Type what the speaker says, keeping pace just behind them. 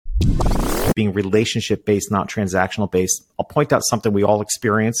being relationship based, not transactional based. I'll point out something we all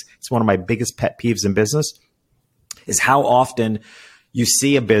experience. It's one of my biggest pet peeves in business is how often you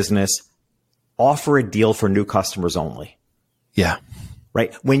see a business offer a deal for new customers only. Yeah.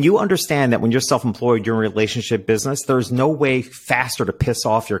 Right. When you understand that when you're self-employed, you're in a relationship business, there's no way faster to piss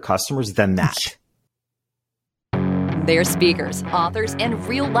off your customers than that. They're speakers, authors, and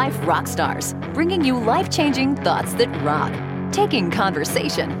real-life rock stars, bringing you life-changing thoughts that rock, taking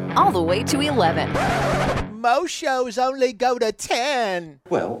conversation all the way to 11. Most shows only go to 10.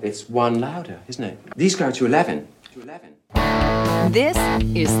 Well, it's one louder, isn't it? These go to 11. This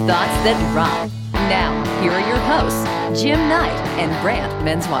is Thoughts That Rock. Now, here are your hosts, Jim Knight and Brant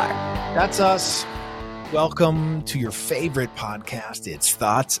Menswar. That's us. Welcome to your favorite podcast. It's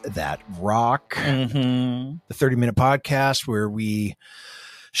Thoughts That Rock, the 30-minute podcast where we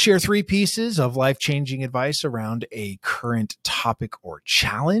share 3 pieces of life-changing advice around a current topic or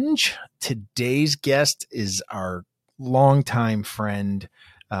challenge. Today's guest is our longtime friend.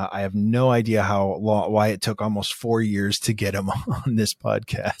 I have no idea why it took almost 4 years to get him on this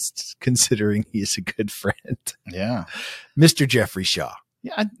podcast, considering he's a good friend. Yeah. Mr. Jeffrey Shaw.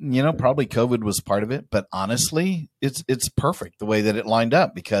 Yeah, probably COVID was part of it, but honestly, it's perfect the way that it lined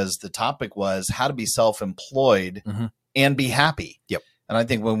up because the topic was how to be self-employed and be happy. Yep. And I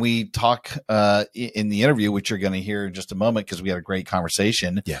think when we talk in the interview, which you're going to hear in just a moment because we had a great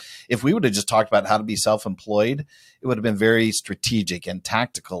conversation, if we would have just talked about how to be self-employed, it would have been very strategic and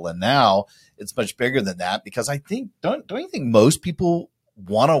tactical. And now it's much bigger than that because I think, don't you think most people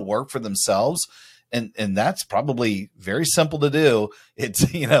want to work for themselves? And that's probably very simple to do. It's,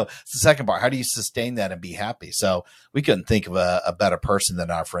 it's the second part. How do you sustain that and be happy? So we couldn't think of a better person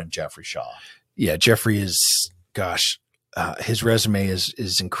than our friend Jeffrey Shaw. Yeah, Jeffrey is, his resume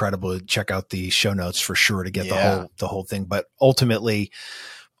is incredible. Check out the show notes for sure to get the whole thing. But ultimately,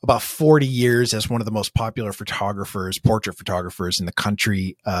 about 40 years as one of the most popular portrait photographers in the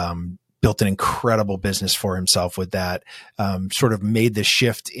country, built an incredible business for himself with that, sort of made the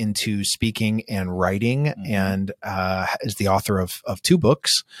shift into speaking and writing, and is the author of 2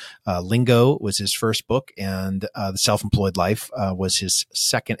 books. Lingo was his first book, and The Self-Employed Life was his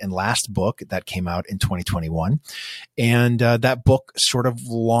second and last book that came out in 2021. And that book sort of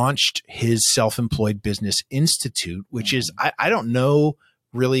launched his Self-Employed Business Institute, which is, I don't know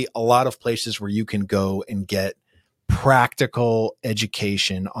really a lot of places where you can go and get practical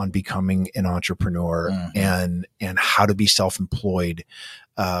education on becoming an entrepreneur and how to be self-employed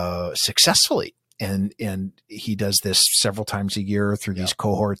successfully. And he does this several times a year through these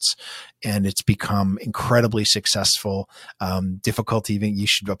cohorts, and it's become incredibly successful. Difficult even, you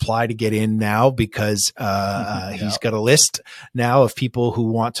should apply to get in now because he's got a list now of people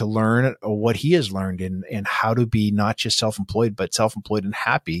who want to learn what he has learned and how to be not just self-employed, but self-employed and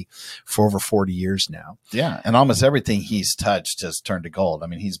happy for over 40 years now. Yeah. And almost everything he's touched has turned to gold. I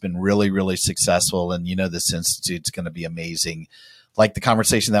mean, he's been really, really successful, and this institute's going to be amazing. Like the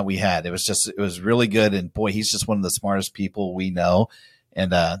conversation that we had, it was really good. And boy, he's just one of the smartest people we know.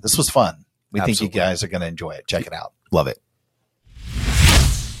 And this was fun. We think you guys are going to enjoy it. Check it out. Love it.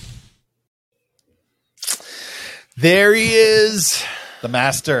 There he is. The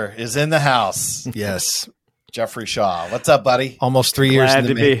master is in the house. Yes. Jeffrey Shaw. What's up, buddy? Almost 3 years in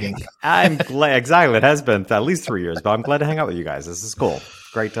the making. I'm glad. Exactly. It has been at least 3 years, but I'm glad to hang out with you guys. This is cool.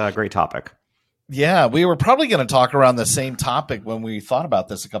 Great topic. Yeah, we were probably going to talk around the same topic when we thought about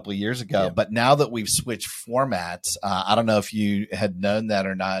this a couple of years ago. But now that we've switched formats, I don't know if you had known that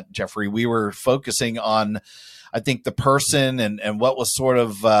or not, Jeffrey. We were focusing on, I think, the person and what was sort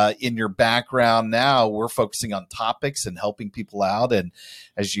of in your background. Now we're focusing on topics and helping people out. And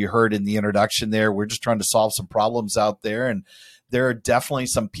as you heard in the introduction there, we're just trying to solve some problems out there. And there are definitely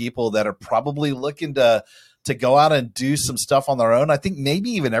some people that are probably looking to go out and do some stuff on their own. I think maybe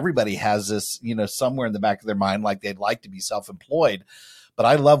even everybody has this, somewhere in the back of their mind, like they'd like to be self-employed. But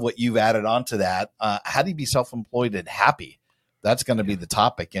I love what you've added onto that. How do you be self-employed and happy? That's going to be the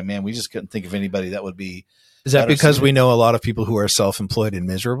topic. And man, we just couldn't think of anybody that would be. Is that because we know a lot of people who are self-employed and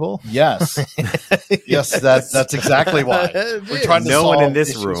miserable? Yes. Yes, that's exactly why. We're trying to no solve one in this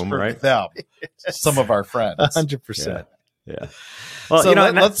issues room, for right? them. Some of our friends. 100%. Yeah. Well,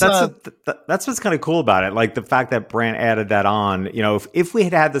 So that's what's kind of cool about it. Like the fact that Brant added that on, if we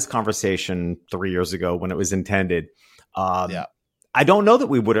had this conversation 3 years ago when it was intended, I don't know that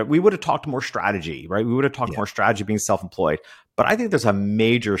we would have talked more strategy, right? We would have talked more strategy being self-employed, but I think there's a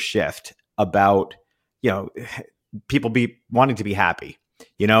major shift about, people wanting to be happy,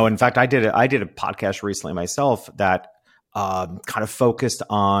 in fact, I did a podcast recently myself that, kind of focused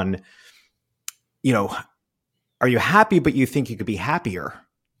on, are you happy, but you think you could be happier?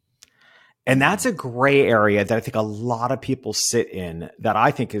 And that's a gray area that I think a lot of people sit in that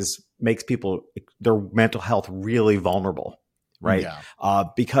I think makes people, their mental health really vulnerable, right? Yeah.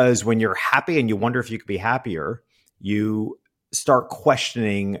 Because when you're happy and you wonder if you could be happier, you start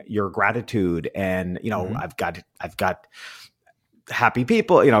questioning your gratitude. And, I've got happy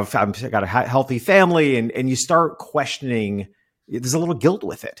people, I've got a healthy family, and you start questioning, there's a little guilt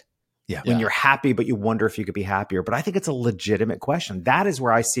with it. Yeah. When you're happy, but you wonder if you could be happier. But I think it's a legitimate question. That is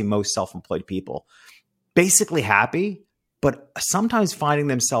where I see most self-employed people basically happy, but sometimes finding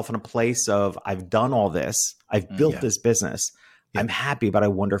themselves in a place of, I've done all this. I've built this business. I'm happy, but I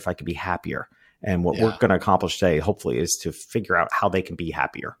wonder if I could be happier. And what we're going to accomplish today, hopefully, is to figure out how they can be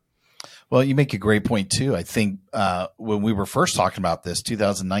happier. Well, you make a great point too. I think when we were first talking about this,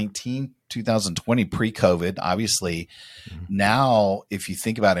 2019, 2020, pre-COVID, obviously, now if you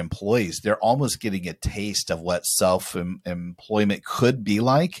think about employees, they're almost getting a taste of what self-employment could be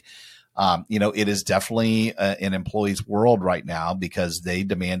like. It is definitely an employee's world right now because they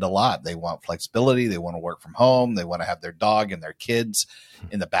demand a lot. They want flexibility. They want to work from home. They want to have their dog and their kids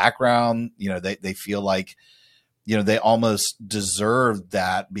in the background. They feel like, they almost deserve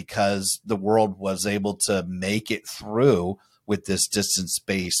that because the world was able to make it through with this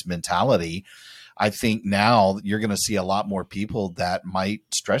distance-based mentality. I think now you're going to see a lot more people that might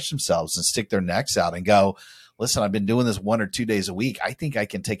stretch themselves and stick their necks out and go, listen, I've been doing this 1 or 2 days a week. I think I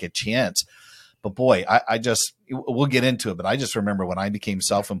can take a chance. But boy, we'll get into it, but I just remember when I became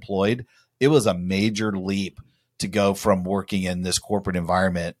self-employed, it was a major leap to go from working in this corporate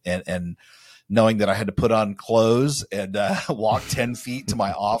environment and knowing that I had to put on clothes and walk 10 feet to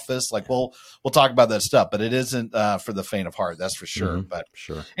my office. Like, we'll talk about that stuff, but it isn't for the faint of heart. That's for sure. Mm-hmm. But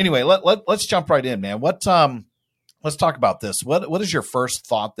sure. Anyway, let's jump right in, man. Let's talk about this. What is your first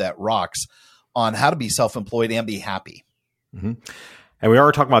thought that rocks on how to be self-employed and be happy? Mm-hmm. And we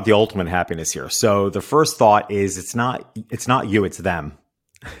are talking about the ultimate happiness here. So the first thought is it's not you, it's them.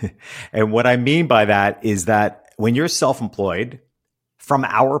 And what I mean by that is that when you're self-employed, from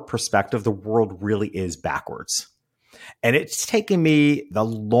our perspective, the world really is backwards. And it's taken me the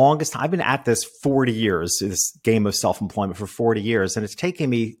longest time. I've been at this 40 years, this game of self-employment for 40 years. And it's taken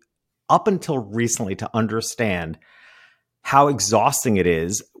me up until recently to understand how exhausting it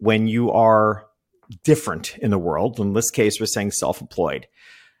is when you are different in the world. In this case, we're saying self-employed,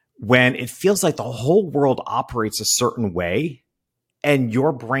 when it feels like the whole world operates a certain way and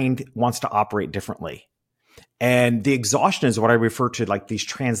your brain wants to operate differently. And the exhaustion is what I refer to like these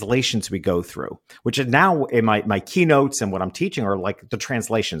translations we go through, which is now in my keynotes and what I'm teaching are like the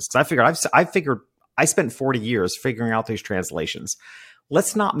translations. Because I spent 40 years figuring out these translations.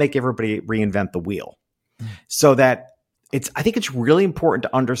 Let's not make everybody reinvent the wheel. So that I think it's really important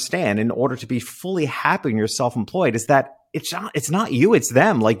to understand in order to be fully happy when you're self-employed is that it's not you, it's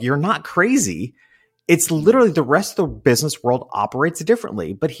them. Like, you're not crazy. It's literally the rest of the business world operates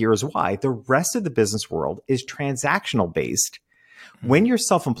differently. But here's why. The rest of the business world is transactional based. When you're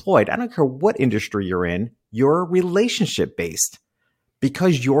self-employed, I don't care what industry you're in, you're relationship based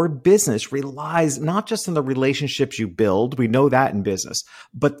because your business relies not just on the relationships you build. We know that in business,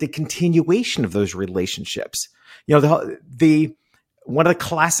 but the continuation of those relationships. One of the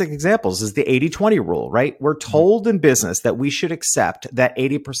classic examples is the 80-20 rule, right? We're told in business that we should accept that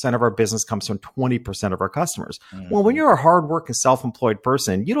 80% of our business comes from 20% of our customers. Mm-hmm. Well, when you're a hardworking, self-employed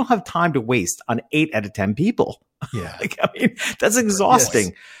person, you don't have time to waste on 8 out of 10 people. Yeah. That's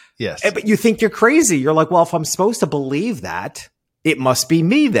exhausting. Yes. But you think you're crazy. You're like, well, if I'm supposed to believe that, it must be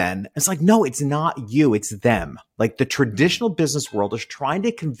me then. It's like, no, it's not you, it's them. Like, the traditional business world is trying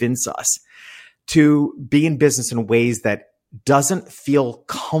to convince us to be in business in ways that doesn't feel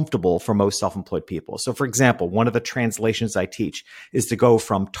comfortable for most self-employed people. So for example, one of the translations I teach is to go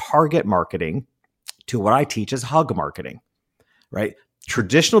from target marketing to what I teach as hug marketing, right?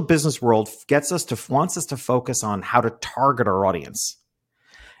 Traditional business world wants us to focus on how to target our audience.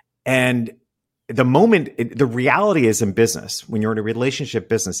 And the reality is in business, when you're in a relationship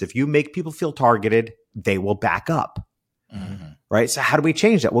business, if you make people feel targeted, they will back up, right? So how do we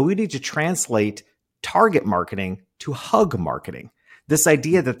change that? Well, we need to translate target marketing to hug marketing. This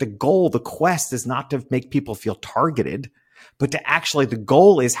idea that the quest is not to make people feel targeted, but to actually, the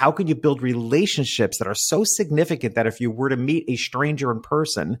goal is how can you build relationships that are so significant that if you were to meet a stranger in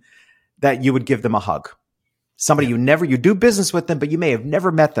person, that you would give them a hug. Somebody you do business with them, but you may have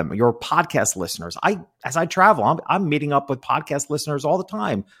never met them. Your podcast listeners. As I travel, I'm meeting up with podcast listeners all the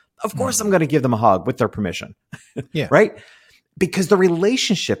time. Of course, I'm going to give them a hug with their permission. Yeah. Right? Because the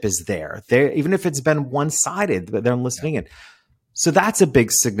relationship is there. Even if it's been one-sided, but they're listening in. So that's a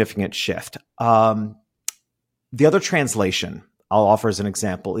big significant shift. The other translation I'll offer as an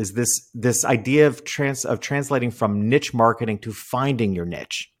example is this idea of translating from niche marketing to finding your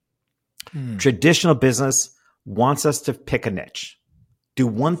niche. Traditional business wants us to pick a niche, do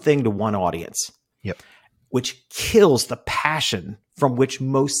one thing to one audience, which kills the passion from which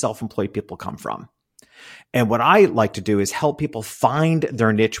most self-employed people come from. And what I like to do is help people find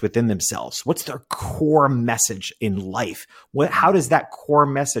their niche within themselves. What's their core message in life? How does that core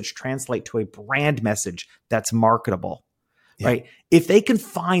message translate to a brand message that's marketable, right? If they can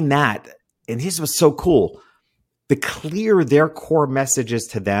find that, and here's what's so cool, the clearer their core message is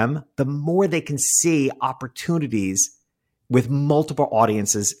to them, the more they can see opportunities with multiple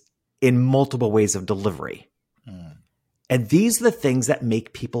audiences in multiple ways of delivery. And these are the things that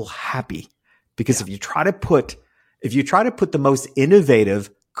make people happy. Because if you try to put the most innovative,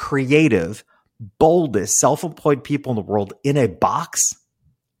 creative, boldest, self-employed people in the world in a box,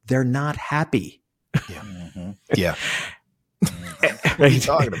 they're not happy. Yeah. What are you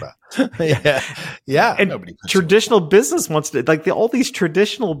talking about? Yeah. And traditional business wants to, like, all these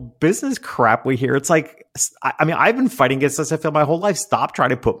traditional business crap we hear. It's like, I mean, I've been fighting against this, I feel, my whole life. Stop trying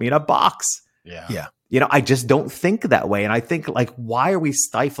to put me in a box. Yeah. You know, I just don't think that way. And I think, like, why are we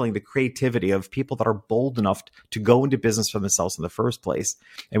stifling the creativity of people that are bold enough to go into business for themselves in the first place?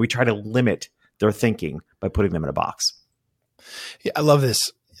 And we try to limit their thinking by putting them in a box. Yeah, I love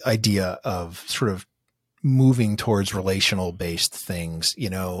this idea of sort of moving towards relational based things. You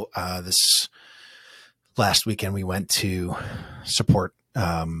know, this last weekend we went to support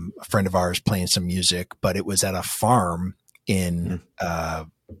a friend of ours playing some music, but it was at a farm in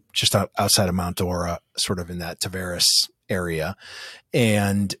just outside of Mount Dora, sort of in that Tavares area.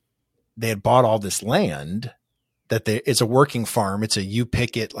 And they had bought all this land that it's a working farm. It's you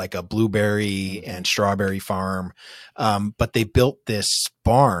pick it, like a blueberry and strawberry farm. But they built this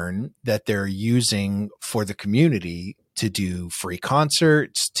barn that they're using for the community to do free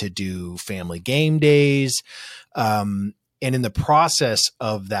concerts, to do family game days. And in the process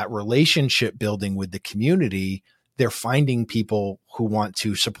of that relationship building with the community, they're finding people who want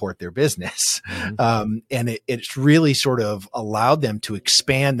to support their business. And it's really sort of allowed them to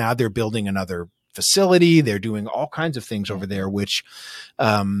expand. Now they're building another facility. They're doing all kinds of things over there, which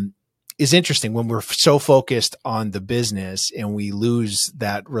is interesting when we're so focused on the business and we lose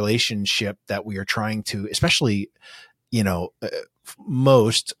that relationship that we are trying to, especially, you know,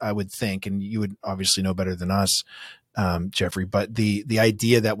 most, I would think, and you would obviously know better than us, Jeffrey, but the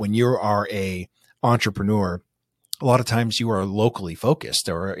idea that when you are a entrepreneur, a lot of times you are locally focused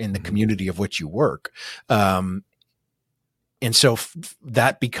or in the community of which you work. And so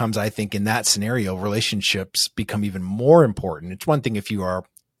that becomes, I think, in that scenario, relationships become even more important. It's one thing if you are,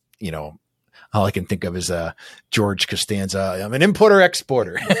 you know, all I can think of is George Costanza. I'm an importer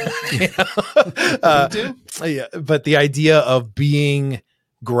exporter. Yeah, but the idea of being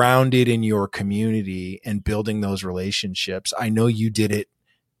grounded in your community and building those relationships. I know you did it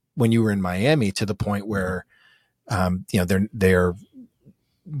when you were in Miami to the point where, you know, they're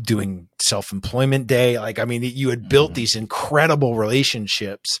doing self-employment day. Like, I mean, you had built these incredible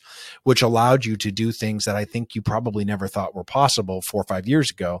relationships, which allowed you to do things that I think you probably never thought were possible 4 or 5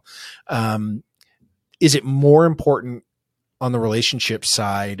 years ago. Is it more important on the relationship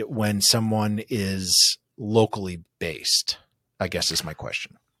side when someone is locally based? I guess is my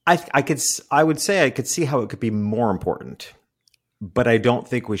question. I would say I could see how it could be more important, but I don't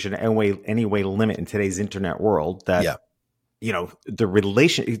think we should in any way limit in today's internet world that, you know, the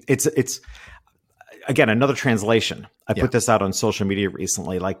relation, it's again, another translation. I put this out on social media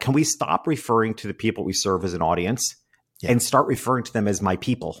recently. Like, can we stop referring to the people we serve as an audience and start referring to them as my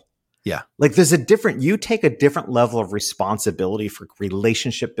people? Yeah. Like, you take a different level of responsibility for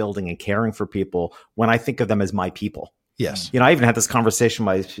relationship building and caring for people when I think of them as my people. Yes. You know, I even had this conversation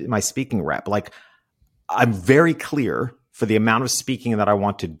with my speaking rep. Like, I'm very clear for the amount of speaking that I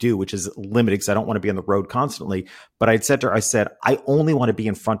want to do, which is limited because I don't want to be on the road constantly. But I said to her, I only want to be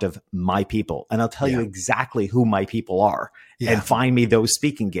in front of my people. And I'll tell you exactly who my people are and find me those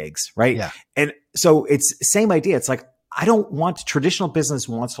speaking gigs. Right. Yeah. And so it's the same idea. It's like, I don't want traditional business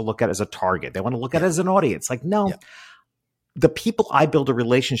wants to look at it as a target. They want to look at it as an audience. Like, no, the people I build a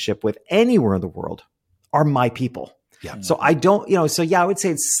relationship with anywhere in the world are my people. Yeah. So I don't, you know, I would say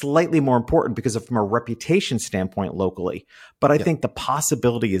it's slightly more important because from a reputation standpoint locally, but I think the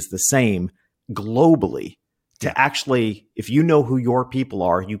possibility is the same globally to actually, if you know who your people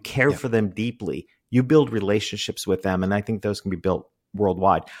are, you care for them deeply, you build relationships with them. And I think those can be built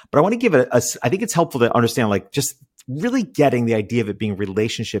worldwide. But I want to give it I think it's helpful to understand, like, just really getting the idea of it being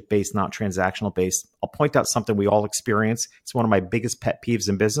relationship based, not transactional based. I'll point out something we all experience. It's one of my biggest pet peeves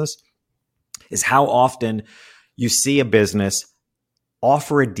in business is how often you see a business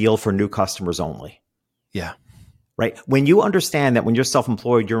offer a deal for new customers only. Yeah. Right. When you understand that when you're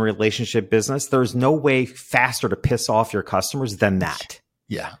self-employed, you're in a relationship business, there's no way faster to piss off your customers than that.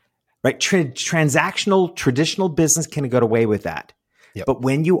 Yeah. Right. Transactional, traditional business can get away with that. Yep. But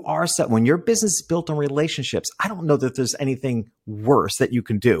when when your business is built on relationships, I don't know that there's anything worse that you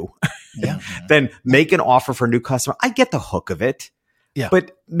can do than make an offer for a new customer. I get the hook of it. Yeah.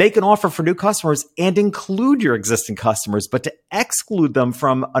 But make an offer for new customers and include your existing customers. But to exclude them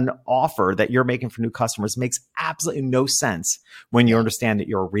from an offer that you're making for new customers makes absolutely no sense when you understand that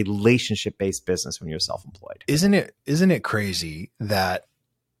you're a relationship-based business when you're self-employed. Isn't it crazy that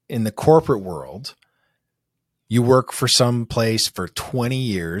in the corporate world, you work for some place for 20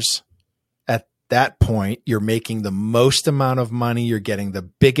 years. At that point, you're making the most amount of money. You're getting the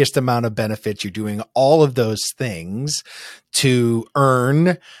biggest amount of benefits. You're doing all of those things to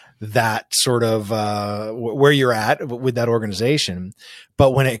earn that sort of where you're at with that organization.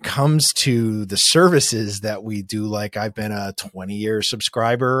 But when it comes to the services that we do, like I've been a 20-year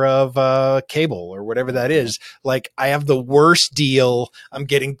subscriber of cable or whatever that is, like I have the worst deal. I'm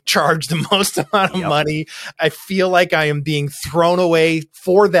getting charged the most amount of money. I feel like I am being thrown away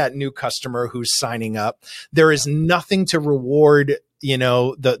for that new customer who's signing up. There is nothing to reward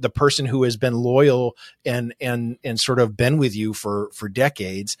the person who has been loyal and sort of been with you for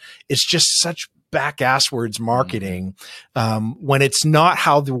decades. It's just such back-asswards marketing when it's not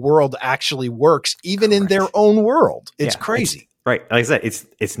how the world actually works, even in their own world. It's crazy. Right. Like I said,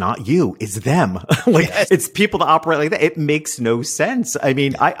 it's not you, it's them. It's people that operate like that. It makes no sense. I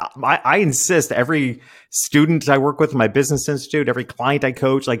mean, I insist every student I work with in my business institute, every client I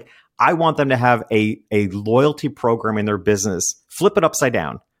coach, like I want them to have a loyalty program in their business, flip it upside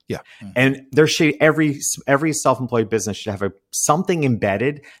down. Yeah. And there should every self-employed business should have something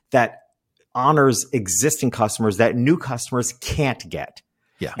embedded that honors existing customers that new customers can't get.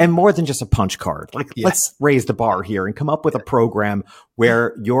 Yeah. And more than just a punch card. Let's raise the bar here and come up with a program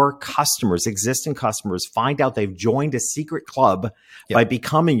where your customers, existing customers, find out they've joined a secret club by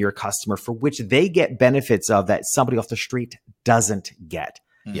becoming your customer, for which they get benefits of that somebody off the street doesn't get.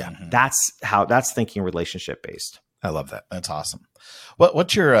 Yeah. That's thinking relationship based. I love that. That's awesome.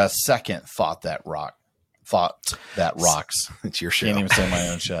 What's your second thought that rocks? It's your show. Can't even say my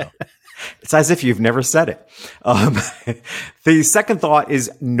own show. It's as if you've never said it. The second thought is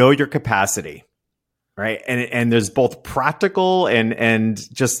know your capacity, right? And there's both practical and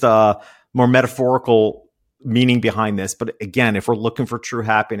just more metaphorical meaning behind this. But again, if we're looking for true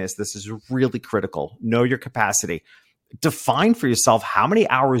happiness, this is really critical. Know your capacity. Define for yourself how many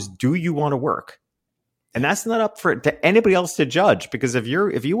hours do you want to work? And that's not up to anybody else to judge, because if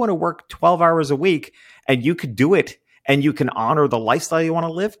you want to work 12 hours a week and you could do it and you can honor the lifestyle you want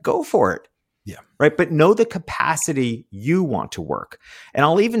to live, go for it. Yeah. Right. But know the capacity you want to work. And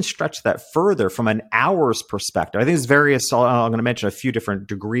I'll even stretch that further from an hours perspective. I think there's various, I'm going to mention a few different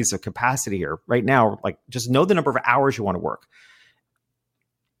degrees of capacity here. Right now, like just know the number of hours you want to work.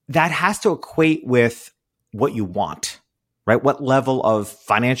 That has to equate with what you want. Right? What level of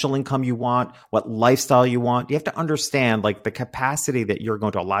financial income you want, what lifestyle you want. You have to understand like the capacity that you're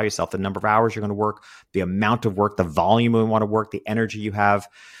going to allow yourself, the number of hours you're going to work, the amount of work, the volume you want to work, the energy you have.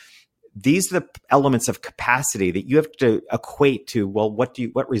 These are the elements of capacity that you have to equate to, well,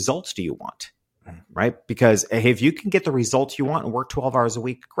 what results do you want? Right? Because if you can get the results you want and work 12 hours a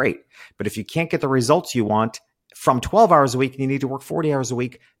week, great. But if you can't get the results you want from 12 hours a week and you need to work 40 hours a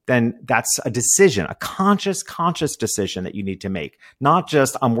week, then that's a decision, a conscious decision that you need to make. Not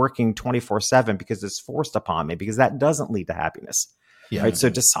just I'm working 24/7 because it's forced upon me, because that doesn't lead to happiness. Yeah. Right. So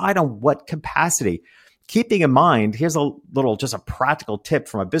decide on what capacity. Keeping in mind, here's just a practical tip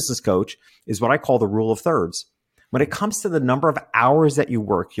from a business coach, is what I call the rule of thirds. When it comes to the number of hours that you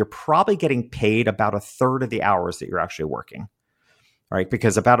work, you're probably getting paid about a third of the hours that you're actually working. Right?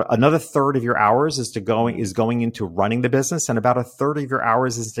 Because about another third of your hours is going into running the business, and about a third of your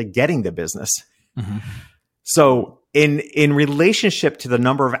hours is to getting the business. Mm-hmm. So in relationship to the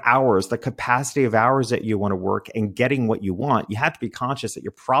number of hours, the capacity of hours that you want to work and getting what you want, you have to be conscious that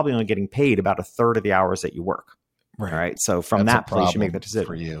you're probably only getting paid about a third of the hours that you work. Right. So from that place, you make that decision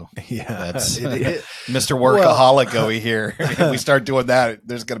for you. Yeah. That's Mr. Workaholic over here. If we start doing that,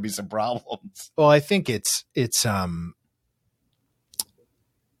 there's going to be some problems. Well, I think it's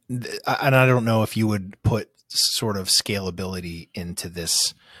and I don't know if you would put sort of scalability into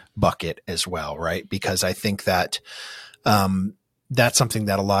this bucket as well, right? Because I think that that's something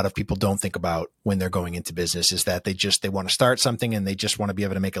that a lot of people don't think about when they're going into business, is that they want to start something and they just want to be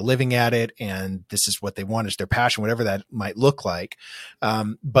able to make a living at it. And this is what they want, is their passion, whatever that might look like.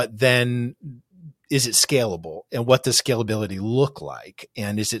 But then is it scalable, and what does scalability look like?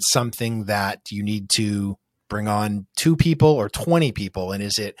 And is it something that you need to bring on 2 people or 20 people? And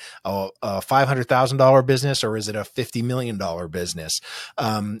is it a $500,000 business, or is it a $50 million business?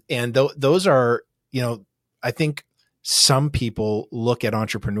 And those are, I think some people look at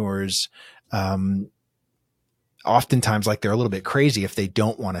entrepreneurs, oftentimes like they're a little bit crazy if they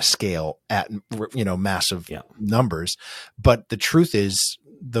don't want to scale at, massive numbers. But the truth is,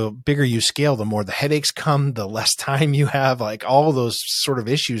 the bigger you scale, the more the headaches come, the less time you have, like all those sort of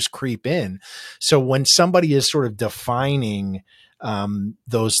issues creep in. So when somebody is sort of defining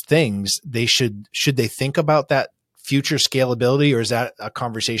those things, should they think about that future scalability, or is that a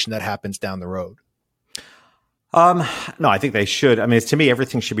conversation that happens down the road? No, I think they should. I mean, to me,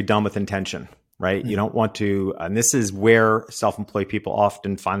 everything should be done with intention, right? Mm-hmm. You don't want to, and this is where self-employed people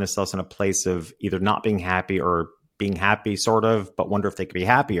often find themselves in a place of either not being happy or being happy sort of, but wonder if they could be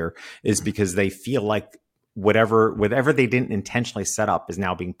happier, is because they feel like whatever they didn't intentionally set up is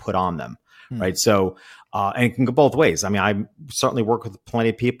now being put on them. Right. So, and it can go both ways. I mean, I certainly work with plenty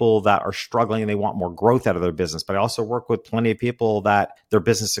of people that are struggling and they want more growth out of their business, but I also work with plenty of people that their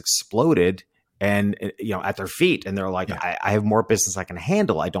business exploded and, at their feet, and they're like, I have more business I can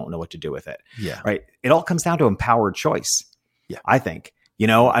handle. I don't know what to do with it. Yeah. Right. It all comes down to empowered choice. Yeah. I think.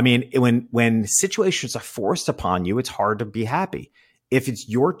 I mean, when situations are forced upon you, it's hard to be happy. If it's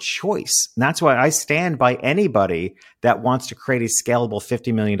your choice, and that's why I stand by anybody that wants to create a scalable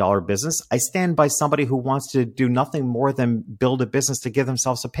 $50 million business. I stand by somebody who wants to do nothing more than build a business to give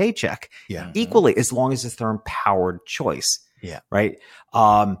themselves a paycheck. Yeah. Equally, as long as it's their empowered choice. Yeah. Right.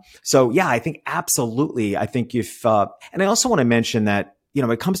 So I think absolutely. I think if, and I also want to mention that,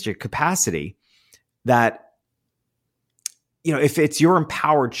 when it comes to your capacity, that, if it's your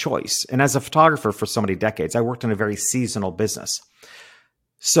empowered choice, and as a photographer for so many decades, I worked in a very seasonal business.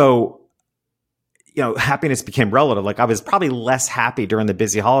 So, happiness became relative. Like I was probably less happy during the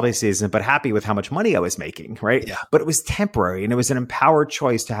busy holiday season, but happy with how much money I was making. Right. Yeah. But it was temporary, and it was an empowered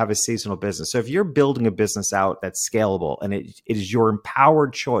choice to have a seasonal business. So if you're building a business out that's scalable, and it is your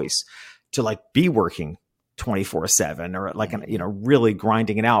empowered choice to be working 24/7 or really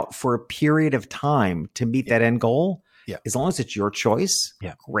grinding it out for a period of time to meet that end goal. Yeah. As long as it's your choice,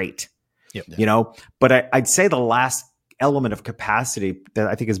 great. Yep. But I'd say the last element of capacity that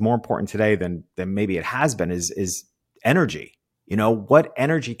I think is more important today than maybe it has been is energy. What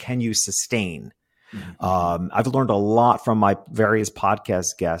energy can you sustain? Mm-hmm. I've learned a lot from my various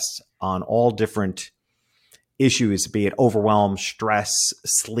podcast guests on all different issues, be it overwhelm, stress,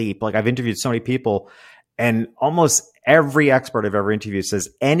 sleep. Like I've interviewed so many people, and almost every expert I've ever interviewed says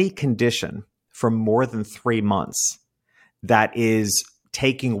any condition for more than 3 months that is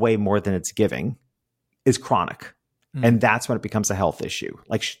taking away more than it's giving is chronic. And that's when it becomes a health issue.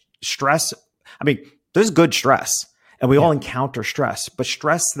 Like stress. I mean, there's good stress, and we all encounter stress, but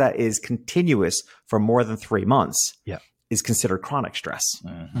stress that is continuous for more than 3 months is considered chronic stress.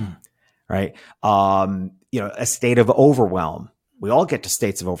 Mm-hmm. Right. A state of overwhelm. We all get to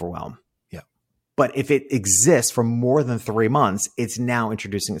states of overwhelm. Yeah. But if it exists for more than 3 months, it's now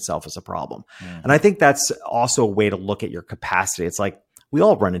introducing itself as a problem. Mm-hmm. And I think that's also a way to look at your capacity. It's like, we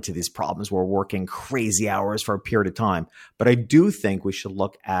all run into these problems where we're working crazy hours for a period of time. But I do think we should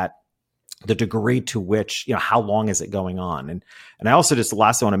look at the degree to which, how long is it going on? And I also the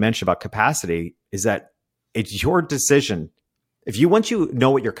last thing I want to mention about capacity is that it's your decision. Once you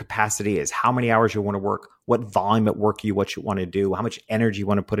know what your capacity is, how many hours you want to work, what volume at work what you want to do, how much energy you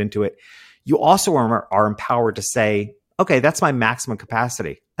want to put into it, you also are empowered to say, okay, that's my maximum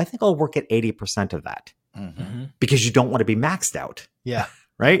capacity. I think I'll work at 80% of that. Mm-hmm. Because you don't want to be maxed out. Yeah.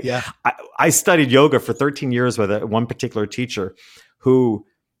 Right. Yeah. I studied yoga for 13 years with one particular teacher who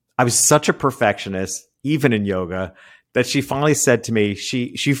I was such a perfectionist, even in yoga, that she finally said to me,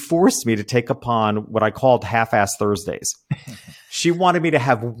 she forced me to take upon what I called half-assed Thursdays. She wanted me to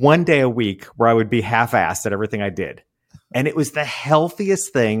have one day a week where I would be half-assed at everything I did. And it was the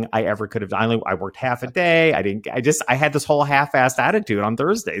healthiest thing I ever could have done. I worked half a day. I had this whole half-assed attitude on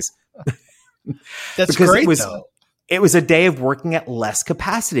Thursdays. That's great, though. It was a day of working at less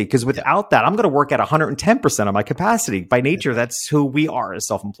capacity, because without that, I'm going to work at 110% of my capacity. By nature, that's who we are as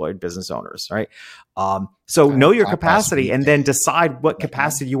self-employed business owners, right? So know your capacity and then decide what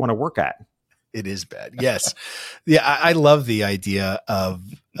capacity you want to work at. It is bad. Yes. Yeah. I love the idea of,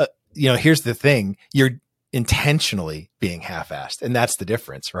 here's the thing. You're intentionally being half-assed, and that's the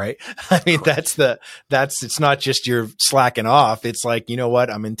difference, right? I mean, it's not just you're slacking off. It's like, you know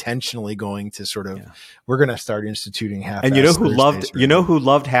what, I'm intentionally going to sort of we're going to start instituting half-assed. And who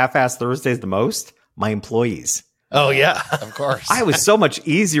loved half-assed Thursdays the most? My employees. Oh yeah, of course. I was so much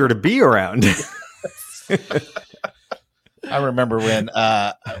easier to be around. I remember when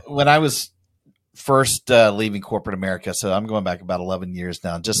I was first leaving corporate America. So I'm going back about 11 years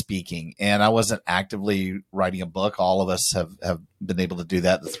now, just speaking. And I wasn't actively writing a book. All of us have been able to do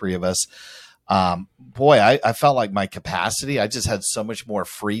that, the three of us. I felt like my capacity, I just had so much more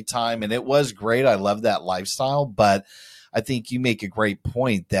free time, and it was great. I love that lifestyle. But I think you make a great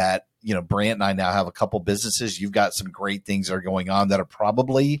point that, Brant and I now have a couple businesses. You've got some great things that are going on that are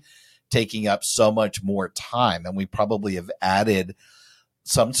probably taking up so much more time. And we probably have added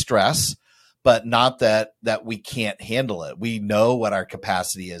some stress, but not that we can't handle it. We know what our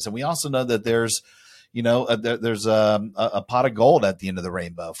capacity is. And we also know that there's a pot of gold at the end of the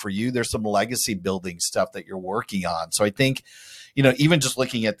rainbow. For you, there's some legacy building stuff that you're working on. So I think, even just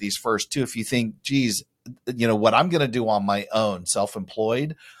looking at these first two, if you think, geez, what I'm going to do on my own,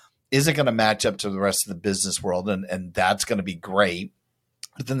 self-employed, isn't going to match up to the rest of the business world. And that's going to be great.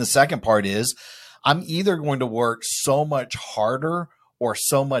 But then the second part is I'm either going to work so much harder or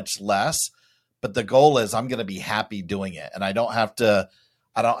so much less, but the goal is I'm going to be happy doing it. And I don't have to,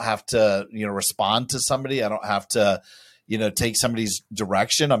 respond to somebody. I don't have to, take somebody's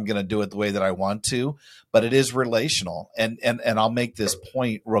direction. I'm going to do it the way that I want to, but it is relational. And I'll make this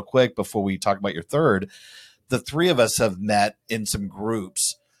point real quick before we talk about your third. The three of us have met in some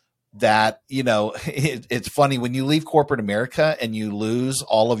groups that, it's funny when you leave corporate America and you lose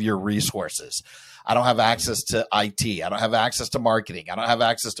all of your resources. I don't have access to IT. I don't have access to marketing. I don't have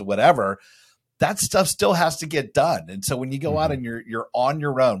access to whatever. That stuff still has to get done. And so when you go out and you're on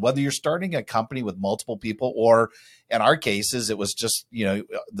your own, whether you're starting a company with multiple people, or in our cases, it was just,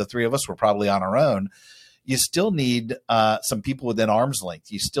 the three of us were probably on our own, you still need some people within arm's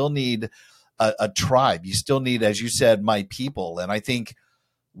length. You still need a tribe. You still need, as you said, my people. And I think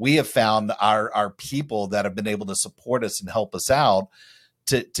we have found our people that have been able to support us and help us out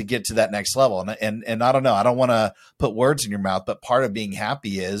to get to that next level. And I don't know, I don't want to put words in your mouth, but part of being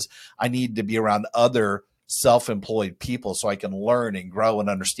happy is I need to be around other self-employed people so I can learn and grow and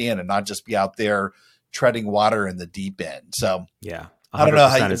understand and not just be out there treading water in the deep end. So yeah, I don't know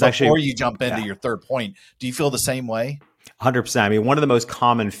how before you jump into your third point, do you feel the same way? 100%. I mean, one of the most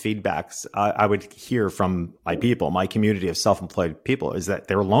common feedbacks I would hear from my people, my community of self-employed people, is that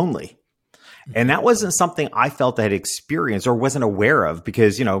they're lonely. And that wasn't something I felt I had experienced or wasn't aware of,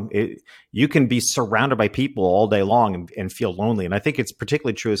 because, you can be surrounded by people all day long and feel lonely. And I think it's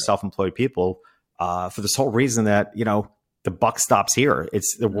particularly true of self-employed people for this whole reason that, the buck stops here.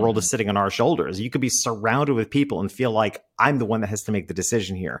 It's the world is sitting on our shoulders. You could be surrounded with people and feel like I'm the one that has to make the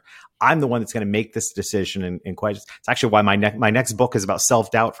decision here. I'm the one that's going to make this decision. And it's actually why my next book is about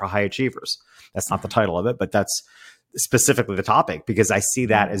self-doubt for high achievers. That's not the title of it, but that's specifically the topic, because I see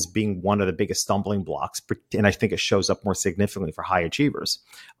that as being one of the biggest stumbling blocks. And I think it shows up more significantly for high achievers.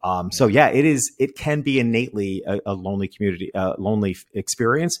 So yeah, it can be innately a lonely community, lonely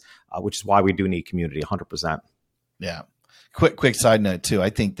experience, which is why we do need community 100%. Yeah. Quick side note too. I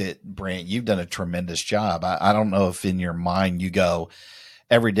think that, Brant, you've done a tremendous job. I don't know if in your mind you go,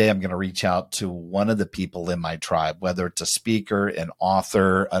 every day I'm going to reach out to one of the people in my tribe, whether it's a speaker, an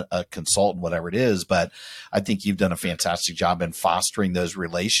author, a consultant, whatever it is. But I think you've done a fantastic job in fostering those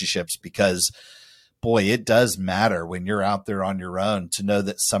relationships, because boy, it does matter when you're out there on your own to know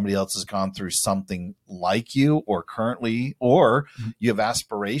that somebody else has gone through something like you, or currently, or you have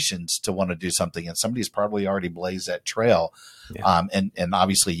aspirations to want to do something, and somebody's probably already blazed that trail. Yeah. And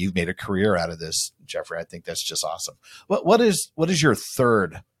obviously you've made a career out of this, Jeffrey. I think that's just awesome. What is your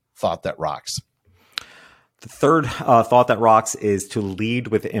third thought that rocks? The third thought that rocks is to lead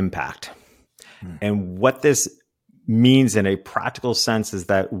with impact. And what this means in a practical sense is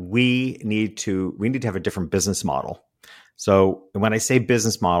that we need to have a different business model. So when I say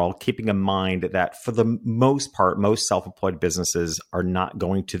business model, keeping in mind that for the most part, most self-employed businesses are not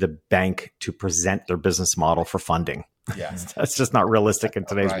going to the bank to present their business model for funding. Yeah, that's just not realistic in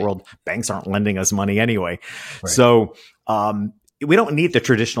today's world. Banks aren't lending us money anyway. Right. So we don't need the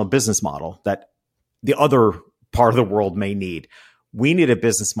traditional business model that the other part of the world may need. We need a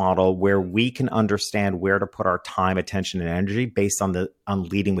business model where we can understand where to put our time, attention, and energy based on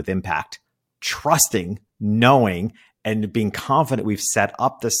leading with impact, trusting, knowing, and being confident we've set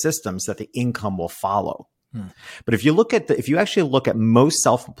up the systems that the income will follow. But if you actually look at most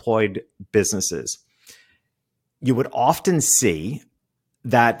self-employed businesses, you would often see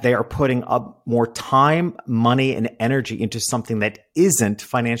that they are putting up more time, money, and energy into something that isn't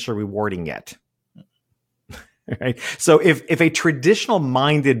financially rewarding yet. Right. So if a traditional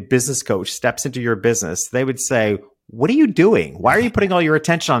minded business coach steps into your business, they would say, what are you doing? Why are you putting all your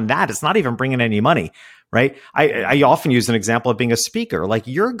attention on that? It's not even bringing any money. right? I often use an example of being a speaker. Like,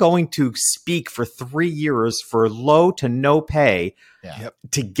 you're going to speak for 3 years for low to no pay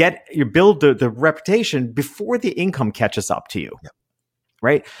to get you build the reputation before the income catches up to you,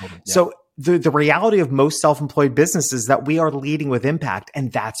 right? So the reality of most self-employed businesses is that we are leading with impact,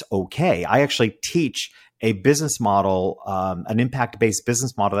 and that's okay. I actually teach a business model, an impact-based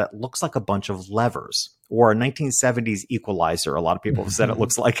business model that looks like a bunch of levers, or a 1970s equalizer. A lot of people have said it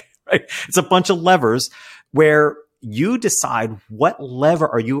looks like, right? It's a bunch of levers where you decide what lever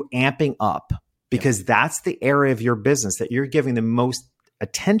are you amping up, because that's the area of your business that you're giving the most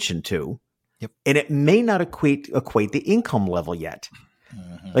attention to. And it may not equate the income level yet.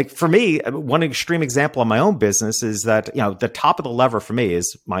 Like, for me, one extreme example of my own business is that, the top of the lever for me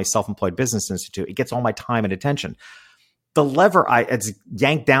is my Self-Employed Business Institute. It gets all my time and attention. The lever it's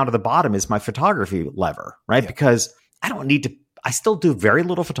yanked down to the bottom is my photography lever, right? Because I still do very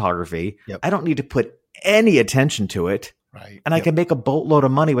little photography. I don't need to put any attention to it. Right. And I can make a boatload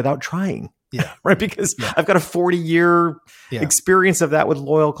of money without trying. Right. Because I've got a 40-year experience of that with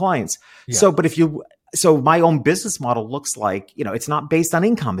loyal clients. So my own business model looks like, it's not based on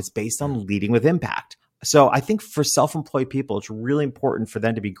income. It's based on leading with impact. So I think for self-employed people, it's really important for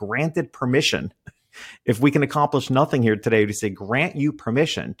them to be granted permission. If we can accomplish nothing here today, to say, grant you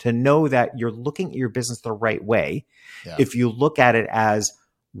permission to know that you're looking at your business the right way. If you look at it as,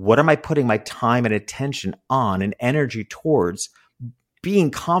 what am I putting my time and attention on and energy towards,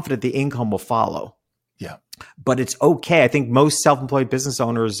 being confident the income will follow. But it's okay. I think most self-employed business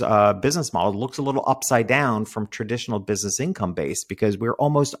owners' business model looks a little upside down from traditional business income base, because we're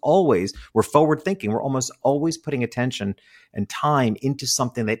forward thinking. We're almost always putting attention and time into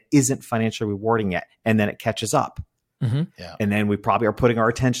something that isn't financially rewarding yet. And then it catches up. And then we probably are putting our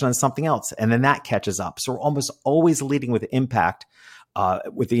attention on something else, and then that catches up. So we're almost always leading with impact,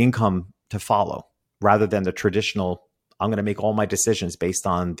 with the income to follow, rather than the traditional, I'm going to make all my decisions based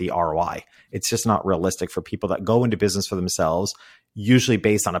on the ROI. It's just not realistic for people that go into business for themselves, usually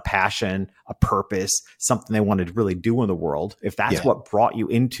based on a passion, a purpose, something they wanted to really do in the world. If that's what brought you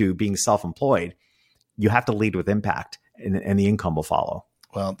into being self-employed, you have to lead with impact, and the income will follow.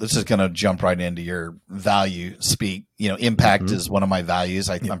 Well, this is going to jump right into your value speak. Impact is one of my values.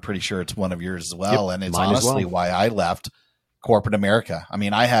 I'm pretty sure it's one of yours as well. And it's honestly why I left corporate America. I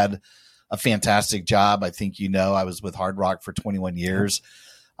mean, I had a fantastic job. I think, I was with Hard Rock for 21 years,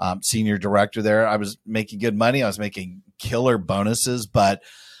 senior director there. I was making good money. I was making killer bonuses, but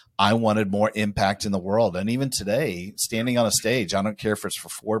I wanted more impact in the world. And even today, standing on a stage, I don't care if it's for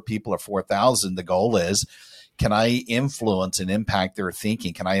 4 people or 4,000. The goal is, can I influence and impact their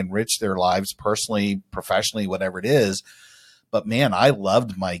thinking? Can I enrich their lives personally, professionally, whatever it is? But man, I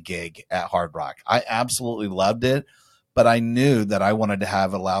loved my gig at Hard Rock. I absolutely loved it. But I knew that I wanted to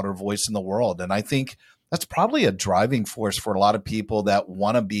have a louder voice in the world. And I think that's probably a driving force for a lot of people that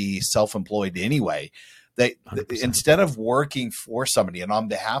want to be self-employed anyway. They, instead of working for somebody and on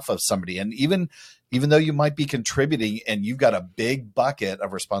behalf of somebody, and even though you might be contributing and you've got a big bucket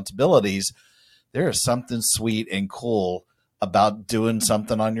of responsibilities, there is something sweet and cool about doing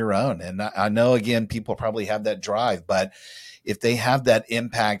something on your own. And I know, again, people probably have that drive, but if they have that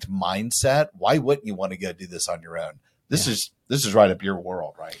impact mindset, why wouldn't you want to go do this on your own? This is right up your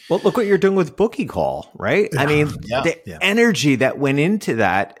world, right? Well, look what you're doing with Bookie Call, right? I mean, the energy that went into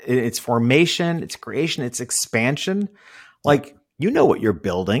that, its formation, its creation, its expansion, like, what you're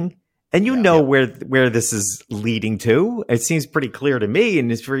building, and where this is leading to. It seems pretty clear to me,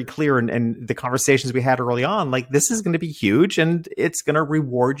 and it's very clear in the conversations we had early on, like, this is going to be huge, and it's going to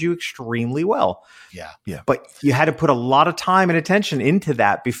reward you extremely well. But you had to put a lot of time and attention into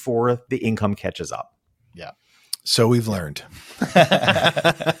that before the income catches up. So we've learned.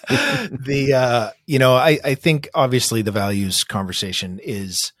 I think obviously the values conversation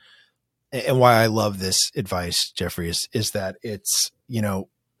is, and why I love this advice, Jeffrey, is that it's, the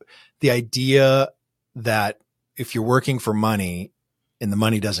idea that if you're working for money and the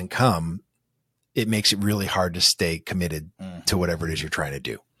money doesn't come, it makes it really hard to stay committed to whatever it is you're trying to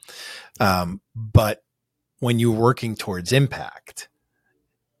do. But when you're working towards impact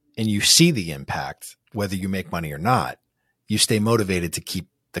and you see the impact, whether you make money or not, you stay motivated to keep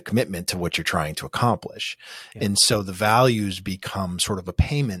the commitment to what you're trying to accomplish. And so the values become sort of a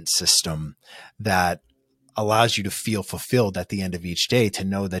payment system that allows you to feel fulfilled at the end of each day, to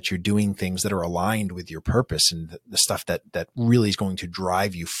know that you're doing things that are aligned with your purpose and the stuff that really is going to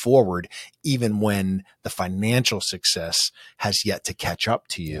drive you forward, even when the financial success has yet to catch up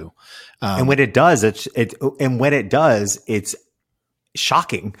to you. And when it does, it's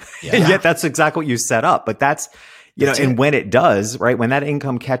shocking. And yet that's exactly what you set up. But And when it does, right, when that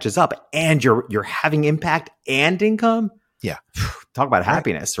income catches up and you're having impact and income, talk about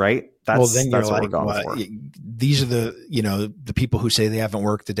happiness, right? That's what we're going for. These are the people who say they haven't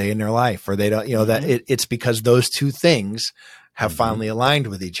worked a day in their life, or they don't, that it's because those two things have finally aligned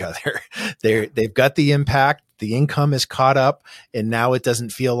with each other. They've got the impact, the income is caught up, and now it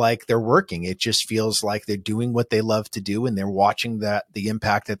doesn't feel like they're working. It just feels like they're doing what they love to do, and they're watching the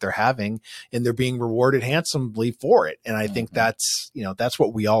impact that they're having, and they're being rewarded handsomely for it. And I think that's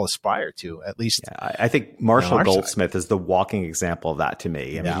what we all aspire to, at least. Yeah, I think Marshall Goldsmith is the walking example of that to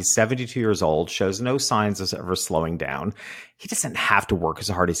me. I mean, he's 72 years old, shows no signs of ever slowing down. He doesn't have to work as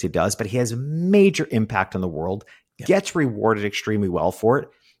hard as he does, but he has major impact on the world, gets rewarded extremely well for it,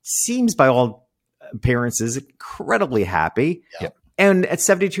 seems by all appearances incredibly happy. Yep. And at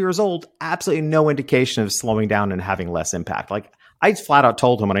 72 years old, absolutely no indication of slowing down and having less impact. Like, I flat out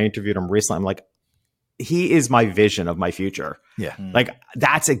told him when I interviewed him recently, I'm like, he is my vision of my future. Yeah. Like,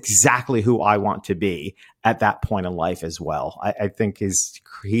 that's exactly who I want to be at that point in life as well. I think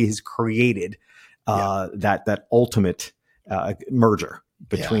he's created that ultimate merger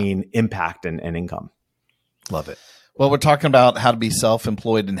between impact and income. Love it. Well, we're talking about how to be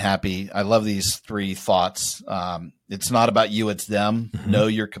self-employed and happy. I love these 3 thoughts. It's not about you, it's them. Know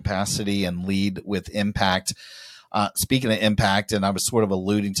your capacity and lead with impact. Speaking of impact, and I was sort of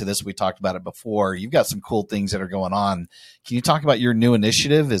alluding to this, we talked about it before. You've got some cool things that are going on. Can you talk about your new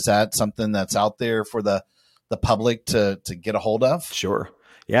initiative? Is that something that's out there for the public to get a hold of? Sure.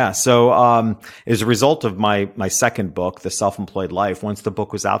 Yeah. So as a result of my second book, The Self-Employed Life, once the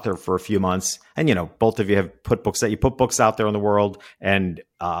book was out there for a few months, and, both of you have put books out there in the world, and,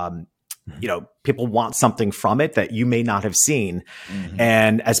 people want something from it that you may not have seen.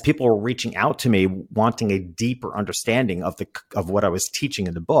 And as people were reaching out to me, wanting a deeper understanding of what I was teaching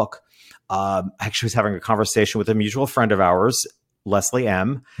in the book, I actually was having a conversation with a mutual friend of ours, Leslie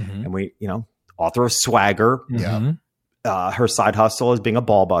M. And we, author of Swagger. Her side hustle is being a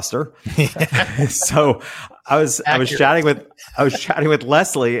ball buster. So I was chatting with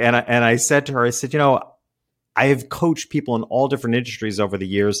Leslie, and I said to her, I said, I have coached people in all different industries over the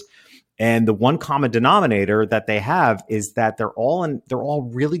years, and the one common denominator that they have is that they're all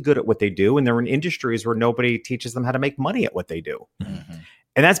really good at what they do, and they're in industries where nobody teaches them how to make money at what they do.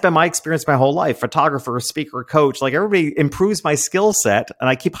 And that's been my experience my whole life. Photographer, speaker, coach, like, everybody improves my skill set, and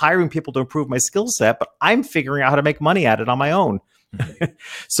I keep hiring people to improve my skill set, but I'm figuring out how to make money at it on my own.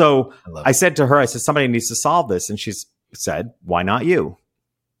 So I said to her, somebody needs to solve this. And she said, why not you?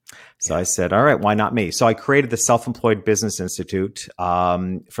 So I said, all right, why not me? So I created the Self-Employed Business Institute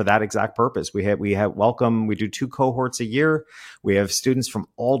for that exact purpose. We do 2 cohorts a year. We have students from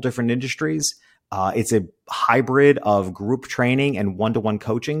all different industries. It's a hybrid of group training and one-to-one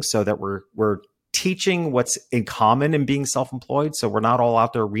coaching, so that we're teaching what's in common in being self-employed. So we're not all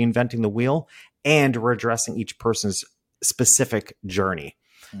out there reinventing the wheel, and we're addressing each person's specific journey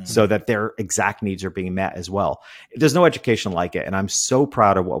so that their exact needs are being met as well. There's no education like it. And I'm so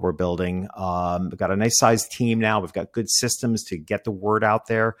proud of what we're building. We've got a nice sized team now. We've got good systems to get the word out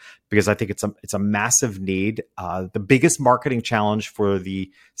there, because I think it's a massive need. The biggest marketing challenge for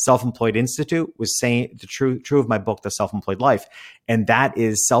the Self-Employed Institute was saying the true of my book, The Self-Employed Life. And that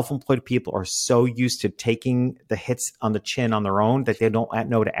is, self-employed people are so used to taking the hits on the chin on their own that they don't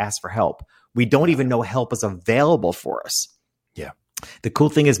know to ask for help. We don't even know help is available for us. Yeah. The cool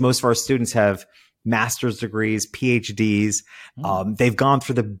thing is, most of our students have master's degrees, PhDs. They've gone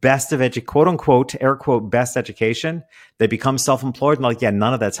through the best of quote unquote, air quote, best education. They become self-employed and like,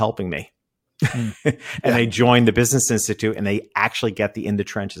 none of that's helping me. And they join the Business Institute, and they actually get the in the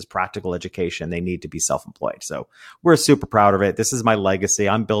trenches practical education they need to be self-employed. So we're super proud of it. This is my legacy.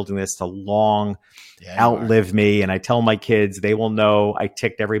 I'm building this to long outlive me. And I tell my kids, they will know I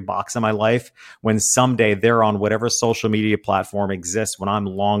ticked every box in my life when someday they're on whatever social media platform exists when I'm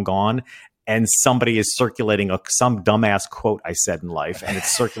long gone, and somebody is circulating some dumbass quote I said in life, and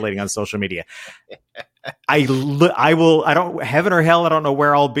it's circulating on social media. I don't, heaven or hell, I don't know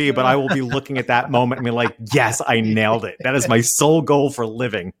where I'll be, but I will be looking at that moment and be like, yes, I nailed it. That is my sole goal for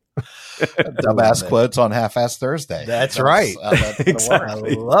living. Dumbass quotes on Half-Ass Thursday. That's right.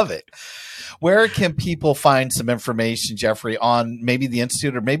 Exactly. I love it. Where can people find some information, Jeffrey, on maybe the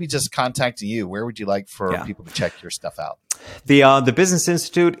Institute, or maybe just contacting you? Where would you like for people to check your stuff out? The Business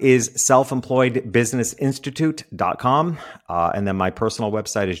Institute is selfemployedbusinessinstitute.com. And then my personal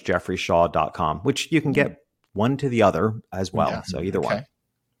website is jeffreyshaw.com, which you can get one to the other as well. Yeah. So either one.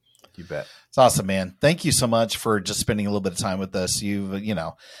 You bet. It's awesome, man. Thank you so much for just spending a little bit of time with us. You've,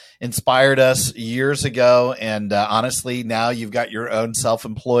 inspired us years ago. And honestly, now you've got your own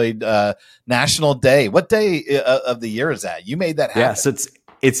self-employed national day. What day of the year is that? You made that happen. Yes,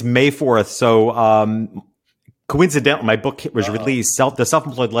 it's May 4th. So coincidentally, my book was released. The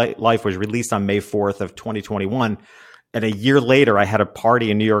Self-Employed Life was released on May 4th of 2021. And a year later, I had a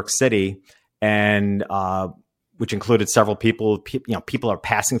party in New York City, and which included several people. People are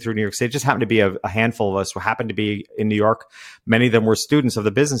passing through New York City. It just happened to be a handful of us who happened to be in New York. Many of them were students of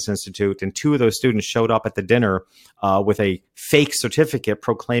the Business Institute, and 2 of those students showed up at the dinner with a fake certificate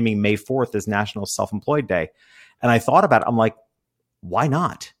proclaiming May 4th as National Self-Employed Day. And I thought about it. I'm like, why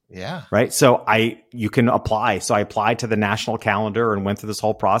not? Yeah. Right. So you can apply. So I applied to the national calendar and went through this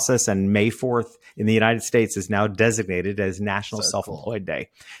whole process. And May 4th in the United States is now designated as National Self-Employed Day.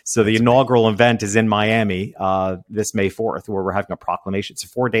 So the inaugural event is in Miami this May 4th, where we're having a proclamation. It's a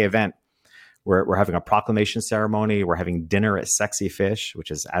 4-day event. We're having a proclamation ceremony. We're having dinner at Sexy Fish, which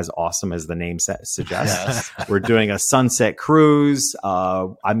is as awesome as the name suggests. Yes. We're doing a sunset cruise.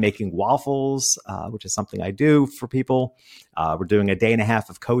 I'm making waffles, which is something I do for people. We're doing a day and a half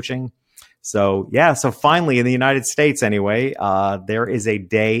of coaching. So finally in the United States anyway, there is a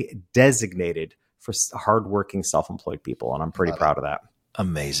day designated for hardworking self-employed people. And I'm pretty proud of that.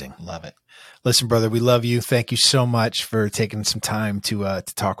 Amazing. Love it. Listen, brother, we love you. Thank you so much for taking some time to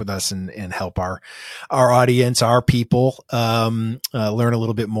talk with us and help our audience, our people, learn a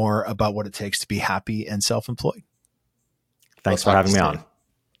little bit more about what it takes to be happy and self-employed. Thanks for having me on.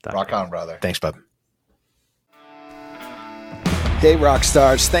 Rock on, brother. Thanks, bud. Hey, rock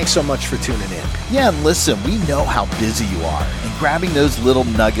stars. Thanks so much for tuning in. Yeah, and listen, we know how busy you are, and grabbing those little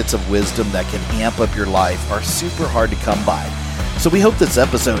nuggets of wisdom that can amp up your life are super hard to come by. So we hope this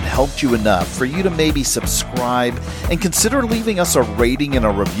episode helped you enough for you to maybe subscribe and consider leaving us a rating and a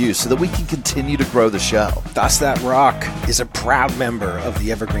review so that we can continue to grow the show. Thus That Rock is a proud member of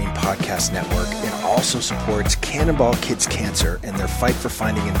the Evergreen Podcast Network and also supports Cannonball Kids Cancer and their fight for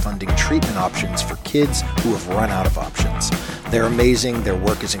finding and funding treatment options for kids who have run out of options. They're amazing. Their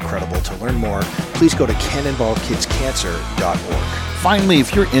work is incredible. To learn more, please go to cannonballkidscancer.org. Finally,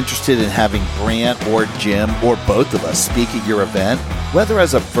 if you're interested in having Brant or Jim or both of us speak at your event, whether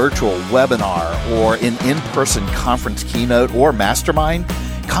as a virtual webinar or an in-person conference keynote or mastermind,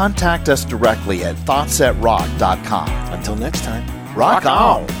 contact us directly at thoughtsetrock.com. Until next time, rock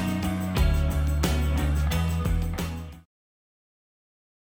on!